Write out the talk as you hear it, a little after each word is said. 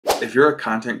If you're a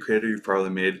content creator, you've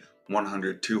probably made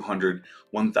 100, 200,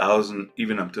 1,000,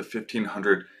 even up to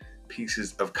 1,500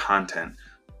 pieces of content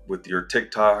with your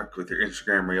TikTok, with your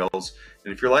Instagram Reels.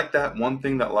 And if you're like that, one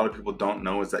thing that a lot of people don't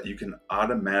know is that you can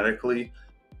automatically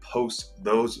post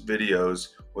those videos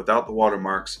without the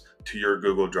watermarks to your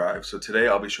Google Drive. So today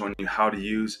I'll be showing you how to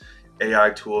use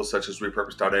AI tools such as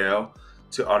repurpose.io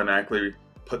to automatically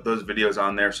put those videos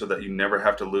on there so that you never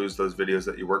have to lose those videos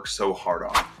that you work so hard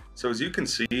on. So as you can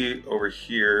see over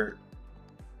here,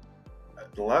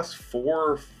 the last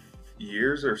 4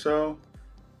 years or so,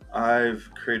 I've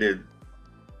created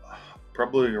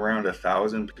probably around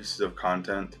 1,000 pieces of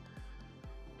content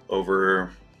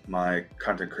over my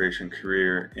content creation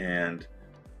career, and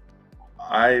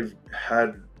I've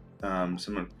had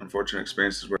some unfortunate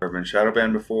experiences where I've been shadow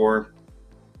banned before.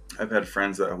 I've had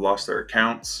friends that have lost their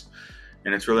accounts,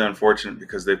 and it's really unfortunate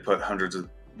because they put hundreds of,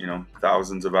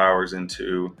 thousands of hours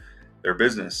into their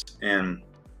business. And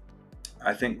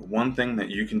I think one thing that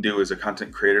you can do as a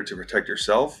content creator to protect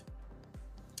yourself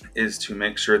is to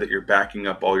make sure that you're backing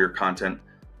up all your content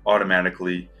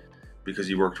automatically because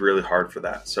you worked really hard for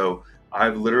that. So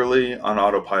I've literally on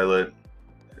autopilot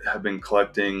have been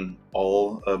collecting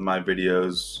all of my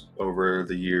videos over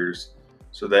the years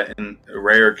so that in a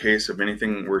rare case of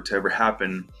anything were to ever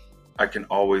happen, I can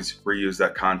always reuse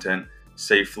that content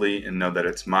safely and know that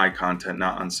it's my content,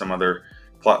 not on some other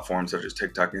platforms such as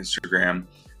TikTok, Instagram,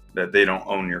 that they don't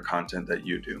own your content that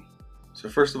you do. So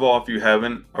first of all, if you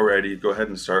haven't already, go ahead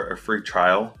and start a free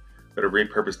trial. Go to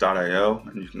repurpose.io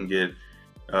and you can get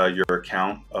your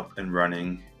account up and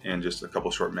running in just a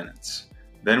couple short minutes.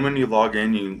 Then when you log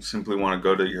in, you simply want to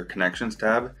go to your connections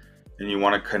tab and you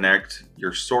want to connect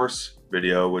your source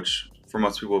video, which for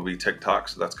most people will be TikTok.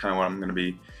 So that's kind of what I'm going to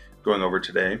be going over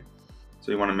today.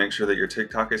 So you want to make sure that your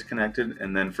TikTok is connected.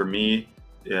 And then for me,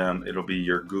 it'll be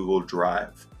your Google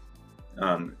Drive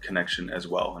connection as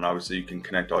well. And obviously you can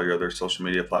connect all your other social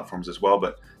media platforms as well.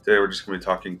 But today we're just going to be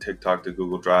talking TikTok to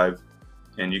Google Drive.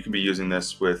 And you can be using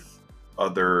this with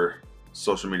other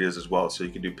social medias as well. So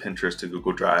you can do Pinterest to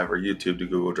Google Drive or YouTube to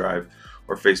Google Drive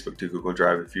or Facebook to Google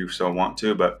Drive if you so want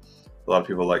to. But a lot of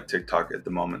people like TikTok at the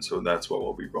moment. So that's what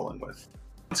we'll be rolling with.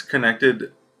 Once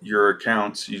connected your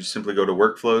accounts, you simply go to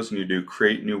workflows and you do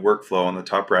create new workflow on the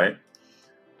top right.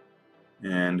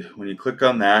 And when you click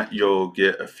on that, you'll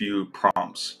get a few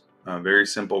prompts, very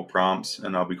simple prompts.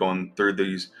 And I'll be going through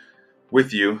these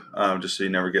with you just so you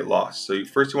never get lost. So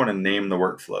first you want to name the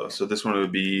workflow. So this one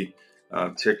would be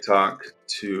TikTok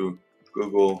to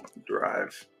Google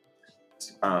Drive.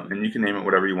 And you can name it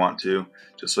whatever you want to,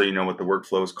 just so you know what the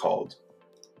workflow is called.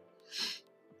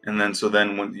 And then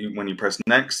when you press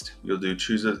next, you'll do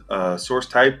choose a source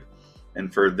type.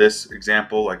 And for this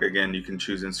example, like again, you can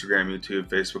choose Instagram, YouTube,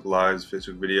 Facebook Lives,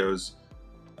 Facebook videos,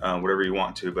 whatever you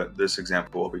want to, but this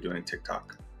example we'll be doing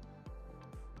TikTok.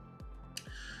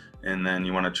 And then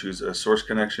you want to choose a source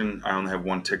connection. I only have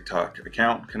one TikTok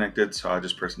account connected, so I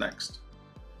just press next.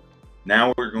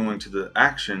 Now we're going to the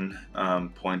action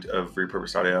point of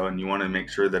repurpose.io, and you want to make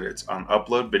sure that it's on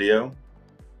upload video.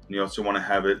 And you also want to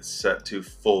have it set to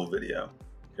full video.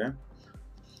 Okay.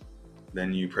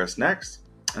 Then you press next,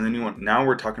 and then now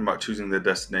we're talking about choosing the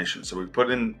destination. So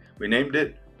we named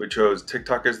it, we chose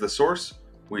TikTok as the source,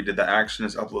 we did the action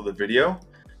as upload the video,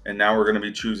 and now we're going to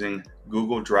be choosing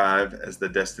Google Drive as the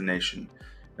destination.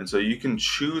 And so you can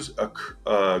choose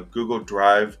a Google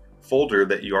Drive folder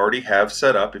that you already have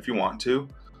set up if you want to,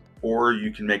 or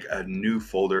you can make a new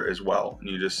folder as well. And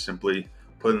you just simply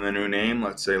put in the new name,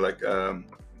 let's say like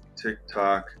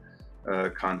TikTok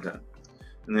content,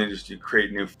 and then you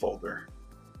create new folder.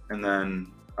 And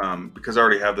then because I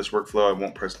already have this workflow, I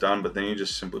won't press done, but then you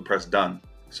just simply press done.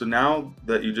 So now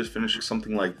that you just finished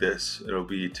something like this, it'll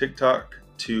be TikTok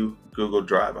to Google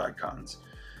Drive icons.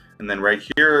 And then right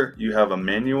here, you have a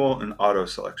manual and auto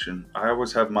selection. I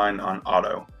always have mine on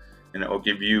auto, and it will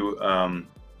give you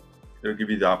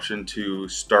the option to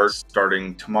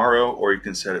starting tomorrow, or you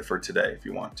can set it for today if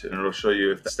you want to. And it'll show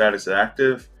you if the status is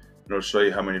active, and it'll show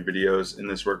you how many videos in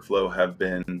this workflow have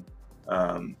been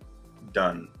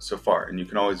done so far. And you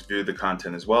can always view the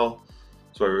content as well.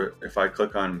 So if I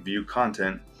click on view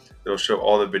content, it'll show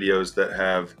all the videos that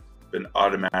have been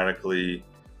automatically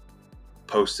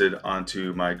posted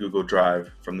onto my Google Drive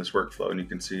from this workflow. And you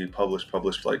can see published.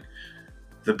 Like,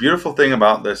 the beautiful thing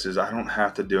about this is I don't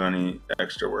have to do any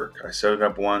extra work. I set it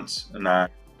up once and I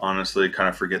honestly kind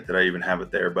of forget that I even have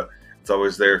it there, but it's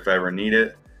always there if I ever need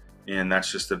it. And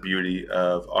that's just the beauty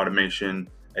of automation,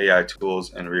 AI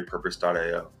tools, and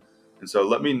repurpose.io. And so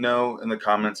let me know in the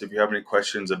comments if you have any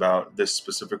questions about this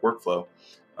specific workflow.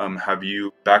 Have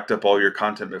you backed up all your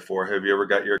content before? Have you ever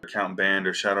got your account banned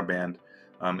or shadow banned?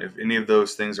 If any of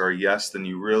those things are yes, then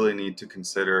you really need to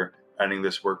consider adding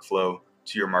this workflow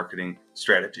to your marketing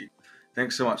strategy.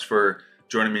 Thanks so much for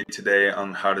joining me today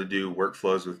on how to do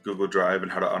workflows with Google Drive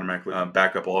and how to automatically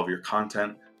back up all of your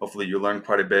content. Hopefully you learned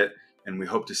quite a bit, and we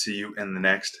hope to see you in the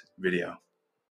next video.